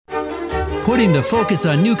putting the focus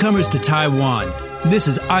on newcomers to Taiwan. This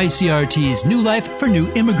is ICRT's New Life for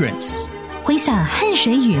New Immigrants. 挥洒汗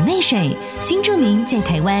水与泪水，新住民在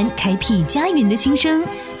台湾开辟家园的心声，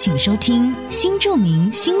请收听新住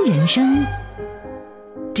民新人生。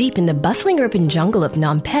Deep in the bustling urban jungle of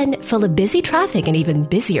Phnom Penh, full of busy traffic and even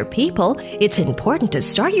busier people, it's important to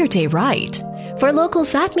start your day right. For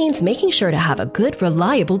locals, that means making sure to have a good,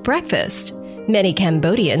 reliable breakfast. Many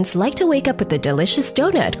Cambodians like to wake up with a delicious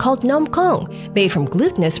donut called nom korng, made from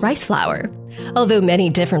glutinous rice flour. Although many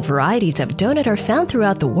different varieties of donut are found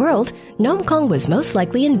throughout the world, nom korng was most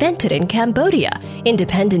likely invented in Cambodia,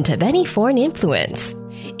 independent of any foreign influence.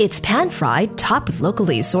 It's pan-fried, topped with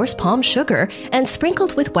locally sourced palm sugar, and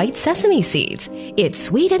sprinkled with white sesame seeds. It's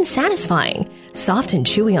sweet and satisfying, soft and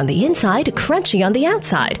chewy on the inside, crunchy on the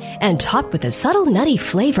outside, and topped with a subtle nutty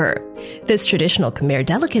flavor. This traditional Khmer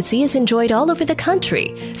delicacy is enjoyed all over the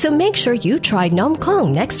country, so make sure you try nom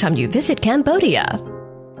korng next time you visit Cambodia.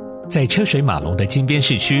 在车水马龙的金边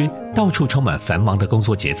市区，到处充满繁忙的工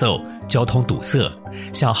作节奏，交通堵塞，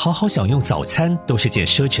想好好享用早餐都是件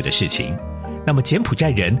奢侈的事情。那么柬埔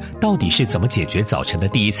寨人到底是怎么解决早晨的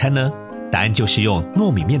第一餐呢？答案就是用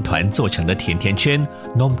糯米面团做成的甜甜圈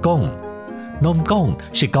nom korng。nom korng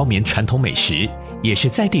是高棉传统美食，也是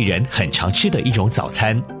在地人很常吃的一种早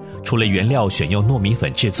餐。除了原料选用糯米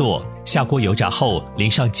粉制作，下锅油炸后淋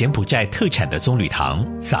上柬埔寨特产的棕榈糖，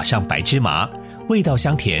撒上白芝麻，味道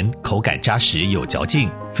香甜，口感扎实有嚼劲，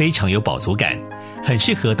非常有饱足感，很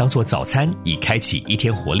适合当作早餐以开启一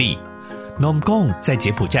天活力。nom korng 在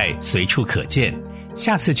柬埔寨随处可见，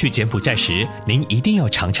下次去柬埔寨时，您一定要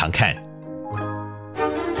尝尝看。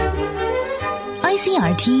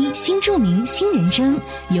ICRT 新住民新人生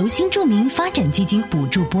由新住民发展基金补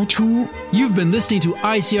助播出。You've been listening to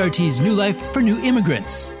ICRT's New Life for New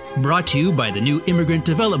Immigrants, brought to you by the New Immigrant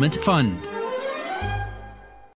Development Fund.